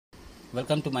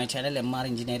Welcome to my channel MR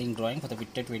Engineering Drawing for the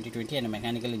Witter 2020 and a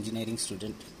mechanical engineering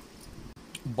student.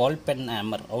 Ball pen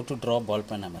hammer. How to draw ball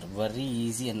pen hammer? Very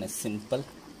easy and simple.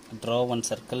 Draw one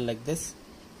circle like this.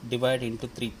 Divide into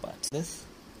 3 parts. This.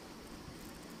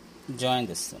 Join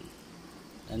this one.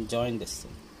 And join this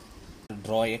one.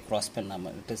 Draw a cross pen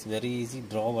hammer. It is very easy.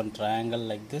 Draw one triangle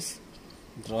like this.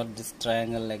 Draw this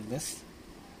triangle like this.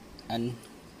 And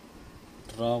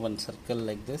draw one circle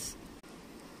like this.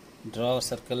 Draw a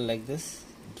circle like this,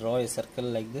 draw a circle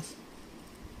like this,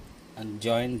 and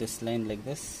join this line like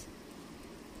this.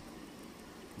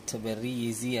 It's a very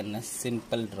easy and a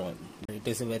simple drawing. It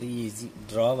is a very easy.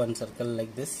 Draw one circle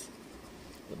like this,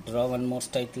 draw one more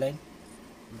straight line,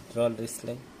 draw this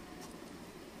line,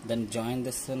 then join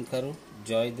this one curve,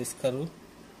 join this curve,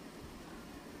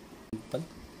 simple,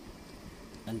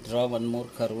 and draw one more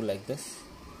curve like this.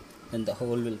 Then the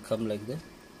hole will come like this.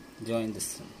 Join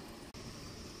this one.